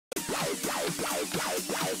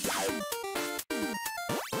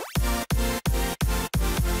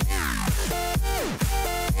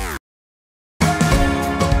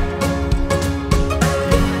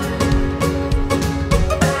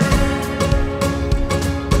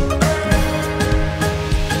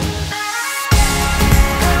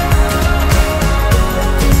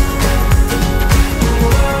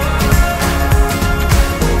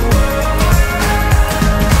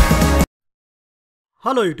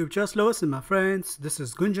Hello YouTube chess lovers and my friends, this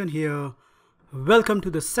is Gunjan here. Welcome to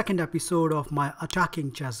the second episode of my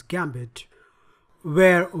attacking chess gambit,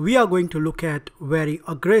 where we are going to look at very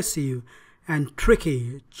aggressive and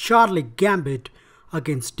tricky Charlick Gambit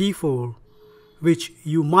against d4, which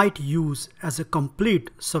you might use as a complete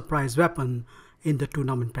surprise weapon in the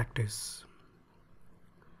tournament practice.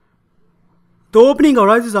 The opening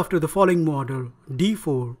arises after the following model: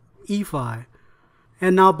 d4, e5,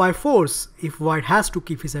 and now by force, if white has to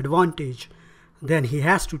keep his advantage, then he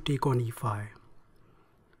has to take on e5.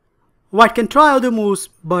 White can try other moves,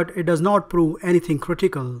 but it does not prove anything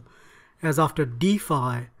critical, as after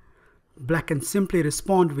d5, black can simply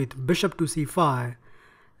respond with bishop to c5,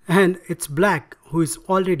 and it's black who is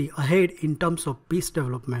already ahead in terms of piece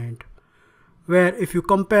development, where if you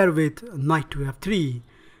compare with knight to f3,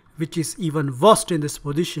 which is even worse in this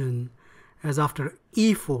position, as after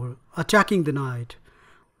e4, attacking the knight,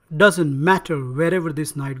 doesn't matter wherever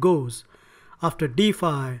this knight goes. After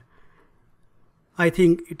d5, I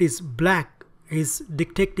think it is black is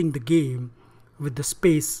dictating the game with the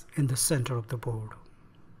space in the center of the board.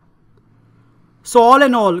 So all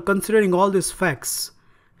in all, considering all these facts,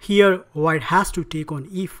 here white has to take on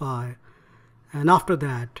e5, and after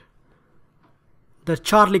that, the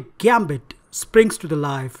Charlick Gambit springs to the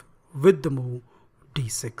life with the move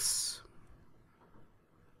d6.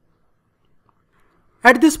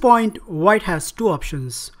 At this point, white has two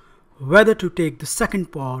options, whether to take the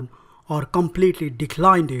second pawn or completely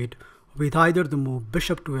decline it with either the move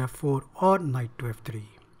bishop to f4 or knight to f3.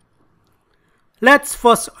 Let's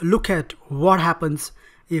first look at what happens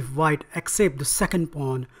if white accepts the second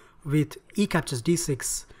pawn with e captures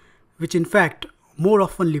d6, which in fact more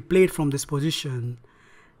oftenly played from this position.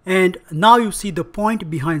 And now you see the point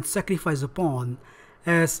behind sacrifice a pawn,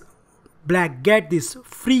 as black get this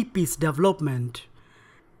free piece development.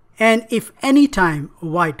 And if any time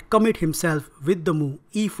white commit himself with the move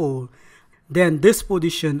e4, then this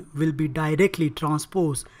position will be directly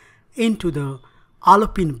transposed into the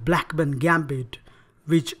Alpine Blackburn Gambit,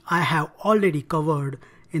 which I have already covered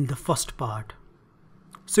in the first part.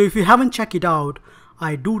 So if you haven't checked it out,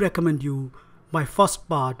 I do recommend you my first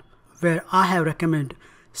part, where I have recommended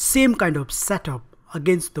same kind of setup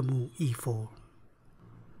against the move e4.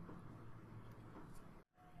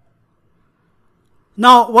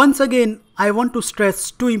 Now once again, I want to stress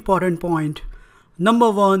two important points. Number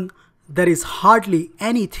one, there is hardly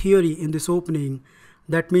any theory in this opening.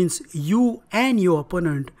 That means you and your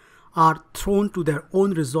opponent are thrown to their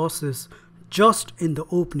own resources just in the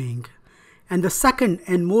opening. And the second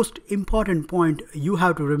and most important point you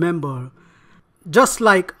have to remember, just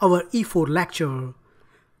like our e4 lecture,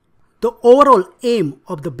 the overall aim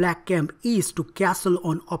of the black camp is to castle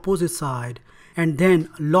on opposite side and then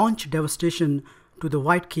launch devastation to the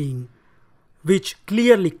white king, which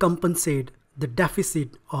clearly compensate the deficit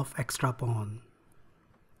of extra pawn.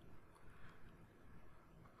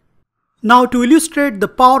 Now to illustrate the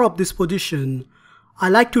power of this position, I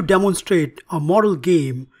like to demonstrate a model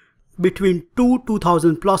game between two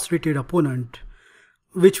 2000 plus rated opponent,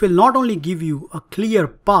 which will not only give you a clear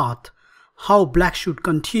path how black should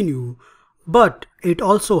continue, but it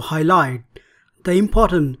also highlight the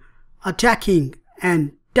important attacking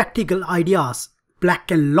and tactical ideas black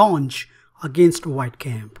can launch against white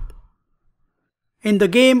camp. In the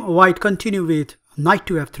game, white continue with knight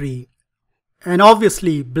to f3, and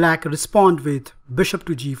obviously black respond with bishop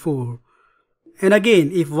to g4. And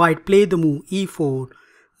again, if white play the move e4,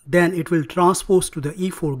 then it will transpose to the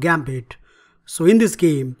e4 gambit. So in this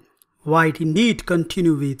game, white indeed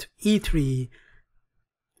continue with e3,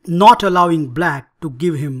 not allowing black to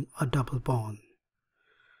give him a double pawn.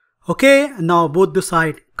 Okay, now both the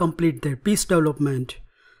sides complete their piece development.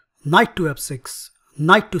 Knight to f6,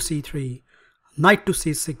 knight to c3, knight to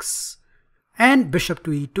c6, and bishop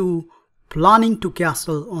to e2, planning to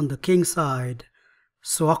castle on the king side.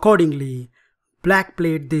 So accordingly, black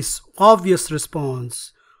played this obvious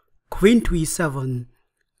response, queen to e7,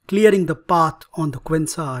 clearing the path on the queen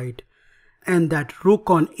side, and that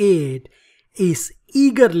rook on a8 is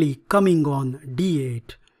eagerly coming on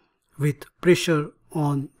d8 with pressure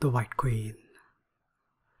on the white queen.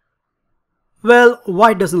 Well,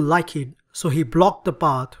 white doesn't like it, so he blocked the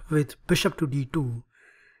path with bishop to d2.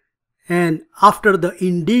 And after the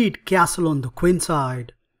indeed castle on the queen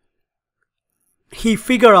side, he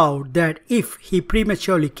figured out that if he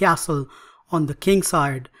prematurely castle on the king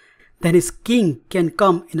side, then his king can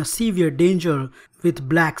come in a severe danger with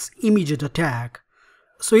black's immediate attack.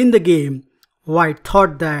 So in the game, white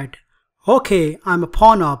thought that, okay, I'm a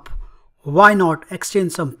pawn up, why not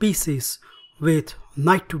exchange some pieces with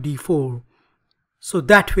knight to d4, so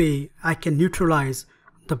that way I can neutralize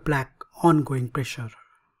the black ongoing pressure.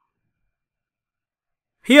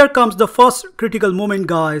 Here comes the first critical moment,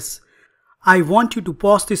 guys. I want you to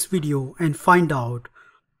pause this video and find out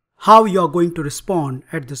how you are going to respond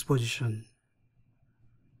at this position.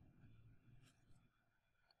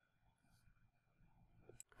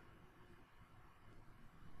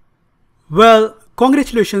 Well,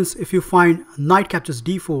 congratulations if you find knight captures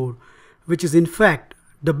d4, which is in fact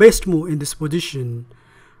the best move in this position.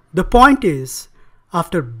 The point is,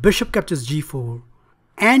 after bishop captures g4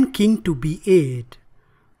 and king to b8,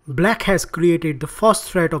 black has created the first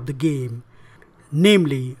threat of the game,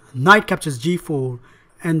 namely knight captures g4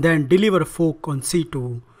 and then deliver a fork on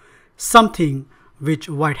c2, something which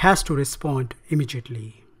white has to respond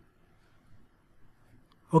immediately.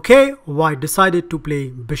 Okay, white decided to play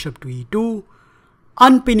bishop to e2,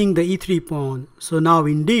 unpinning the e3 pawn, so now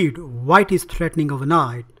indeed white is threatening of a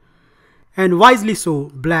knight, and wisely so,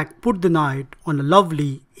 black put the knight on a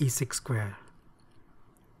lovely e6 square.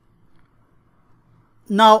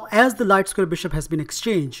 Now as the light square bishop has been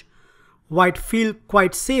exchanged, white feel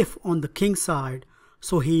quite safe on the king side,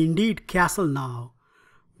 so he indeed castle now.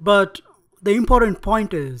 But the important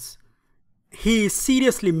point is, he is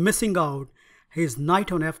seriously missing out his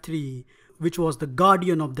knight on f3, which was the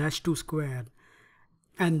guardian of the h2 square,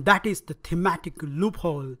 and that is the thematic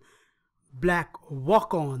loophole black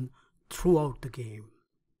walk on throughout the game.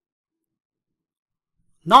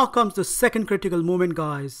 Now comes the second critical moment,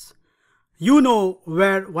 guys. You know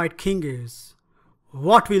where white king is.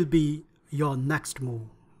 What will be your next move?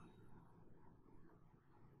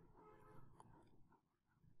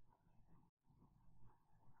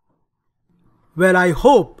 Well, I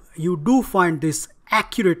hope you do find this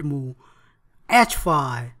accurate move,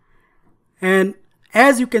 h5, and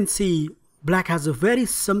as you can see, black has a very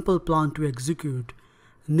simple plan to execute,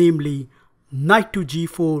 namely knight to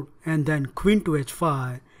g4 and then queen to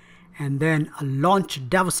h5, and then a launch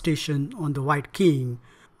devastation on the white king,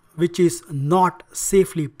 which is not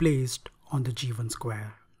safely placed on the g1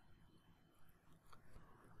 square.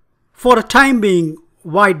 For a time being,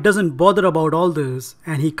 white doesn't bother about all this,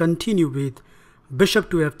 and he continues with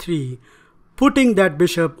bishop to f3, putting that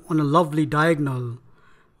bishop on a lovely diagonal.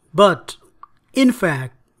 But in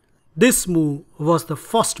fact, this move was the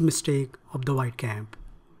first mistake of the white camp.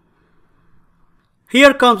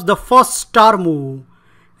 Here comes the first star move,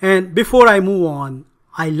 and before I move on,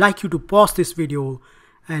 I'd like you to pause this video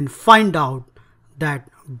and find out that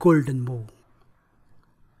golden move.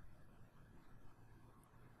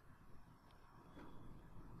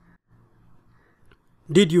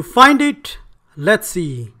 Did you find it? Let's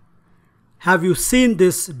see. Have you seen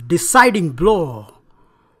this deciding blow?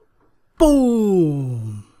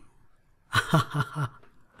 Boom!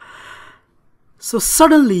 So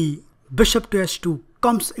suddenly bishop to h2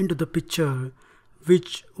 comes into the picture,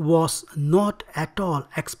 which was not at all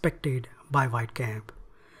expected by white camp.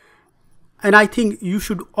 And I think you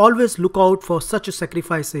should always look out for such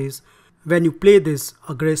sacrifices when you play this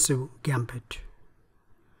aggressive gambit.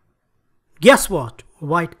 Guess what?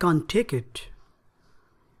 White can't take it.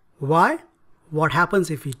 Why? What happens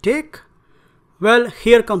if we take? Well,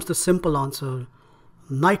 here comes the simple answer.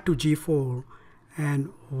 Knight to g4 and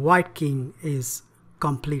white king is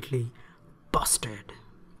completely busted.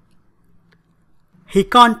 He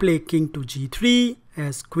can't play king to g3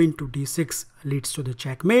 as queen to d6 leads to the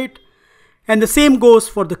checkmate. And the same goes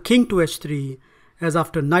for the king to h3, as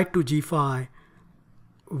after knight to g5,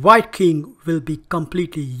 white king will be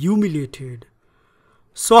completely humiliated.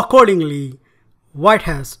 So accordingly, white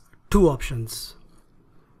has two options.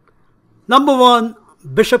 Number one,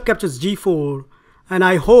 bishop captures g4, and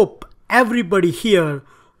I hope everybody here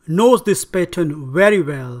knows this pattern very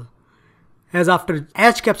well, as after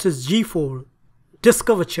h captures g4,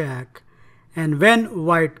 discover check, and when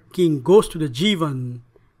white king goes to the g1,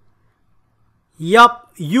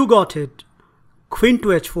 yup, you got it, queen to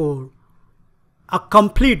h4, a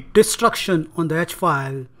complete destruction on the h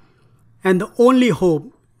file, and the only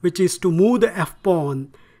hope, which is to move the f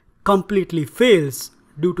pawn, completely fails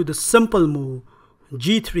due to the simple move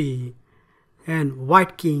g3, and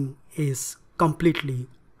white king is completely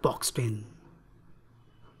boxed in.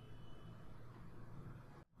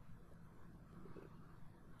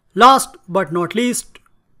 Last but not least,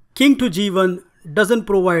 king to g1 doesn't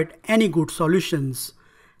provide any good solutions,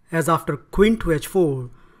 as after queen to h4,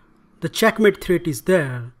 the checkmate threat is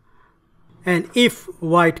there. And if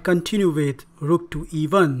white continue with rook to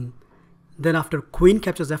e1, then after queen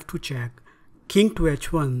captures f2 check, king to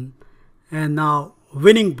h1, and now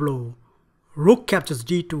winning blow, rook captures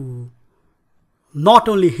d2, not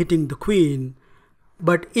only hitting the queen,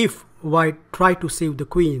 but if white try to save the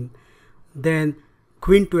queen, then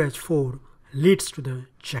queen to h4 leads to the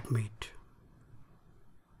checkmate.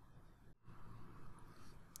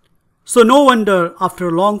 So no wonder after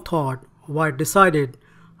a long thought, white decided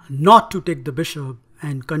not to take the bishop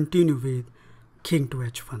and continue with king to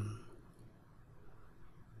h1.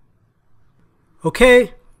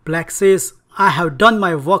 Okay, black says, I have done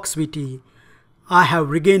my work, sweetie. I have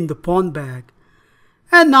regained the pawn back.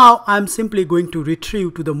 And now I am simply going to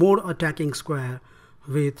retrieve to the more attacking square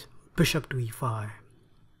with bishop to e5.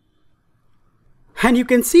 And you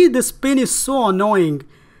can see this pin is so annoying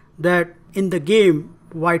that in the game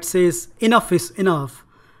white says enough is enough.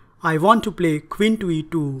 I want to play queen to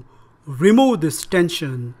e2, remove this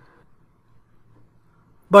tension.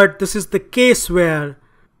 But this is the case where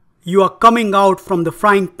you are coming out from the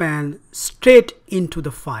frying pan straight into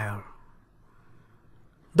the fire.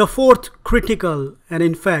 The fourth critical and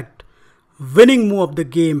in fact winning move of the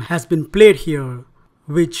game has been played here,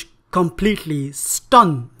 which completely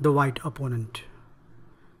stunned the white opponent.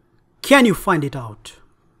 Can you find it out?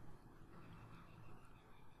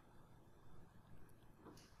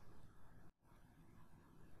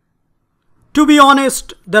 To be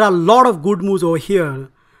honest, there are a lot of good moves over here,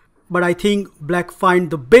 but I think black find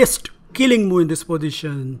the best killing move in this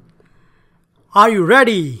position. Are you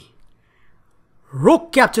ready?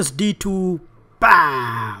 Rook captures d2,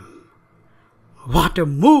 bam! What a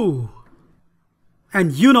move!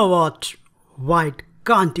 And you know what? White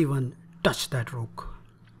can't even touch that rook.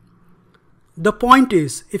 The point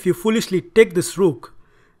is, if you foolishly take this rook,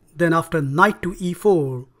 then after knight to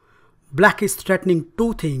e4, black is threatening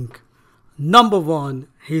two things. Number one,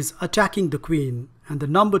 he is attacking the queen, and the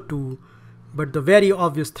number two, but the very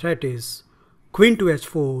obvious threat is queen to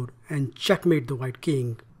h4 and checkmate the white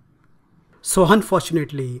king. So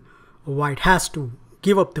unfortunately, white has to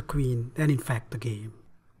give up the queen and in fact the game.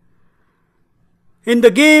 In the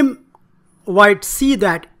game, white see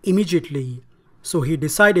that immediately, so he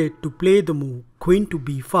decided to play the move queen to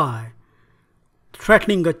b5,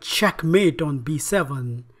 threatening a checkmate on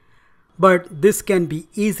b7, but this can be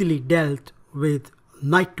easily dealt with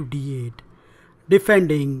knight to d8,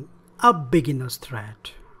 defending a beginner's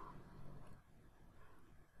threat.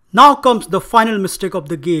 Now comes the final mistake of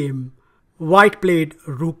the game. White played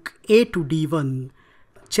rook a to d1,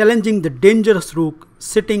 challenging the dangerous rook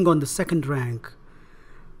sitting on the second rank.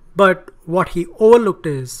 But what he overlooked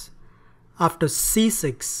is, after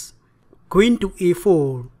c6, queen to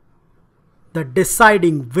a4, the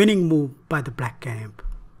deciding winning move by the black camp.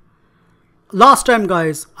 Last time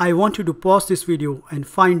guys, I want you to pause this video and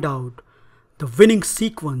find out the winning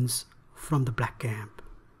sequence from the black camp.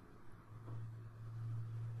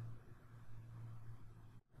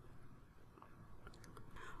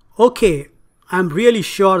 Okay, I'm really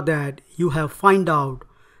sure that you have found out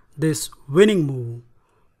this winning move,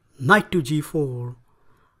 knight to g4,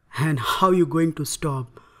 and how you're going to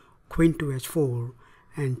stop queen to h4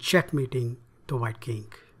 and checkmating the white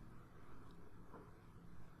king.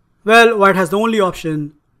 Well, white has the only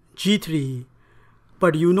option, g3,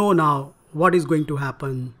 but you know now what is going to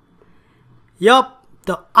happen. Yup,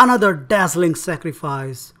 the another dazzling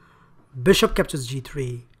sacrifice, bishop captures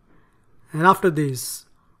g3, and after this,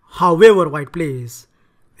 however white plays,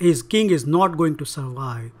 his king is not going to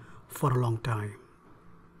survive for a long time.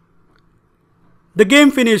 The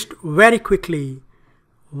game finished very quickly.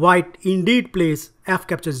 White indeed plays f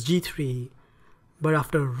captures g3, but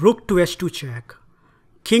after rook to h2 check,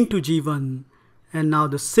 king to g1, and now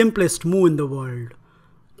the simplest move in the world,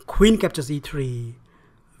 queen captures e3,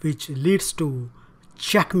 which leads to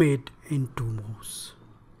checkmate in two moves.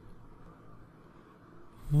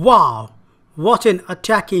 Wow! What an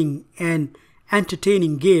attacking and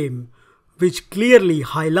entertaining game, which clearly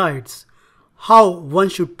highlights how one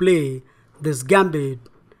should play this gambit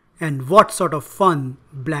and what sort of fun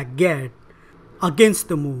black get against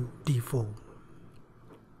the move d4.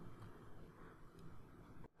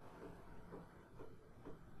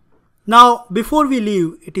 Now, before we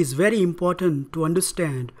leave, it is very important to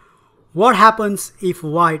understand what happens if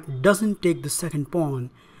white doesn't take the second pawn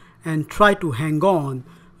and try to hang on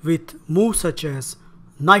with moves such as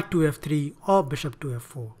knight to f3 or bishop to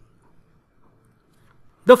f4.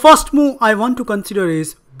 The first move I want to consider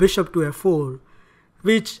is bishop to f4,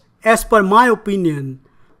 which, as per my opinion,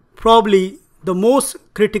 probably the most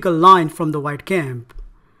critical line from the white camp.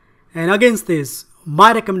 And against this,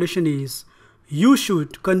 my recommendation is you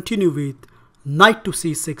should continue with knight to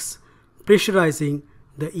c6, pressurizing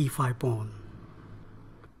the e5 pawn.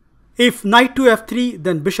 If knight to f3,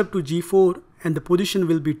 then bishop to g4, and the position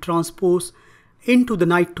will be transposed into the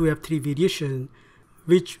knight to f3 variation,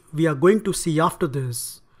 which we are going to see after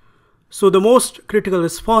this. So the most critical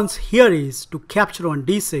response here is to capture on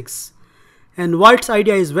d6, and white's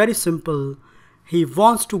idea is very simple. He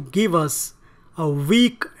wants to give us a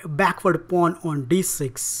weak backward pawn on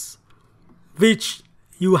d6, which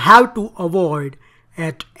you have to avoid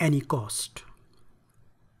at any cost.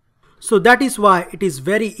 So that is why it is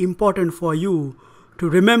very important for you to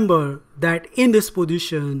remember that in this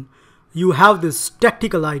position you have this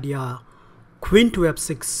tactical idea, queen to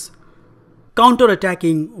f6,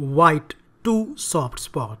 counter-attacking white two soft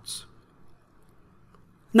spots.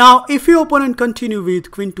 Now if your opponent continue with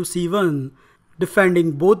queen to c1,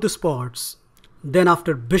 defending both the spots, then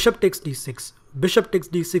after bishop takes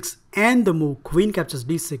d6 and the move queen captures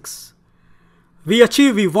d6, we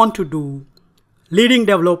achieve we want to do, leading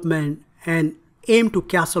development and aim to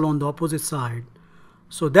castle on the opposite side.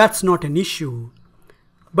 So that's not an issue.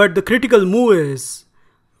 But the critical move is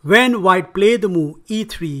when white play the move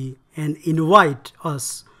e3 and invite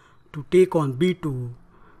us to take on b2,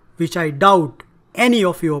 which I doubt any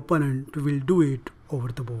of your opponent will do it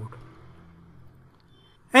over the board.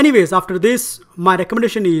 Anyways, after this, my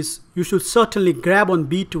recommendation is you should certainly grab on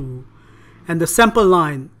b2, and the sample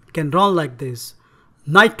line can run like this: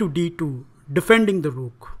 knight to d2, defending the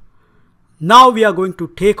rook. Now we are going to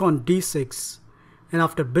take on d6, and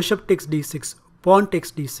after bishop takes d6, pawn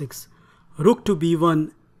takes d6, rook to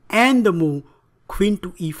b1, and the move queen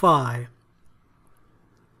to e5.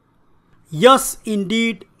 Yes,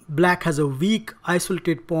 indeed, black has a weak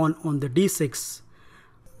isolated pawn on the d6,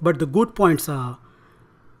 but the good points are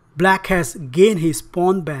black has gained his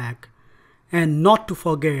pawn back, and not to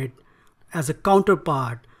forget, as a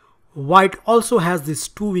counterpart, white also has these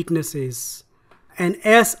two weaknesses. And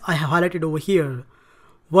as I have highlighted over here,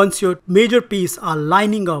 once your major pieces are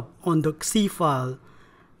lining up on the c file,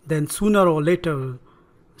 then sooner or later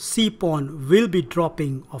c pawn will be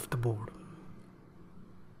dropping off the board.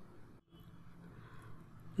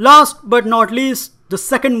 Last but not least, the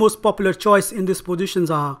second most popular choice in these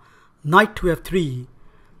positions are knight to f3,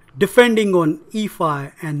 defending on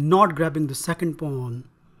e5 and not grabbing the second pawn.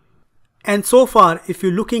 And so far, if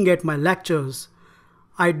you're looking at my lectures,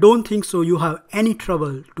 I don't think so you have any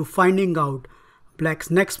trouble to finding out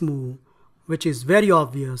black's next move, which is very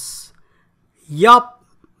obvious. Yup,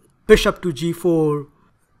 bishop to g4,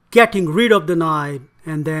 getting rid of the knight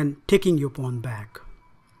and then taking your pawn back.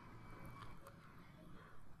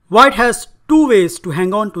 White has two ways to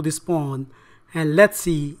hang on to this pawn, and let's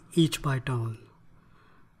see each by turn.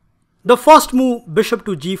 The first move, bishop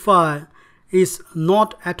to g5, is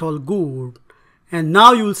not at all good, and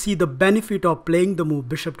now you will see the benefit of playing the move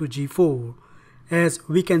bishop to g4, as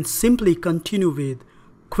we can simply continue with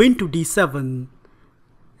queen to d7,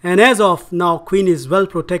 and as of now queen is well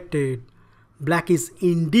protected. Black is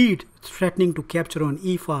indeed threatening to capture on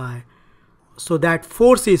e5, so that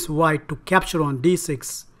forces white to capture on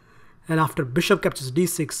d6, and after bishop captures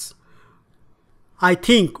d6, I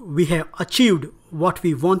think we have achieved what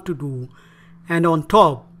we want to do, and on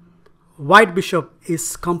top, white bishop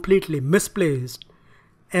is completely misplaced,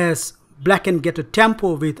 as black can get a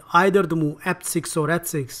tempo with either the move f6 or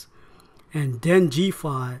h6 and then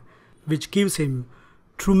g5, which gives him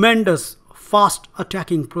tremendous fast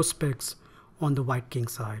attacking prospects on the white king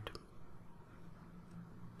side.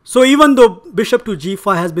 So even though bishop to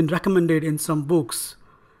g5 has been recommended in some books,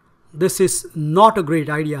 this is not a great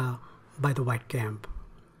idea by the white camp.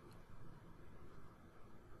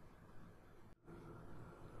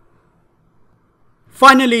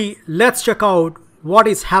 Finally, let's check out what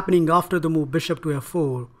is happening after the move bishop to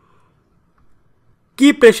f4.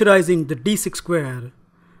 Keep pressurizing the d6 square,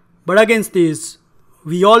 but against this,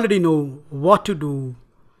 we already know what to do.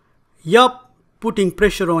 Yup, putting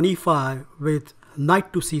pressure on e5 with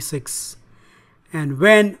knight to c6, and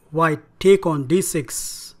when white take on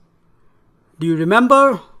d6. Do you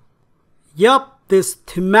remember? Yup, this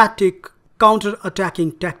thematic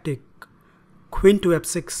counter-attacking tactic, queen to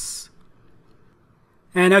f6.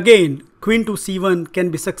 And again, queen to c1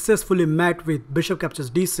 can be successfully met with bishop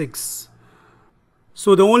captures d6.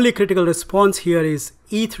 So the only critical response here is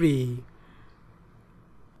e3.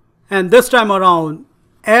 And this time around,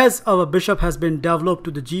 as our bishop has been developed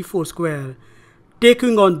to the g4 square,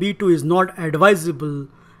 taking on b2 is not advisable,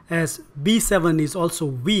 as b7 is also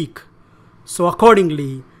weak. So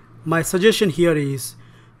accordingly, my suggestion here is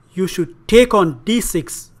you should take on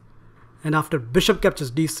d6, and after bishop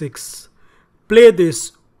captures d6, play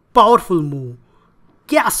this powerful move,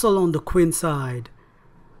 castle on the queen side.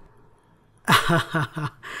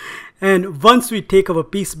 And once we take our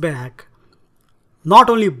piece back, not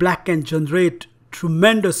only black can generate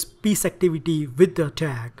tremendous piece activity with the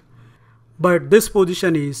attack, but this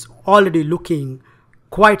position is already looking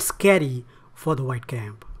quite scary for the white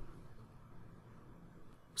camp.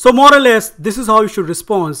 So more or less, this is how you should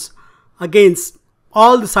respond against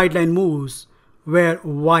all the sideline moves where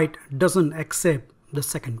white doesn't accept the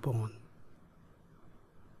second pawn.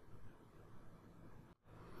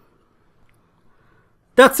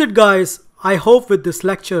 That's it guys. I hope with this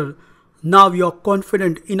lecture, now you're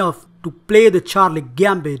confident enough to play the Charlick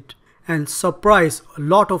Gambit and surprise a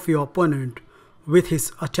lot of your opponent with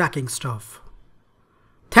his attacking stuff.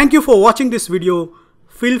 Thank you for watching this video.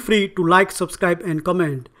 Feel free to like, subscribe and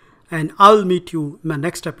comment, and I'll meet you in my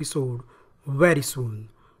next episode very soon.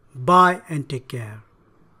 Bye and take care.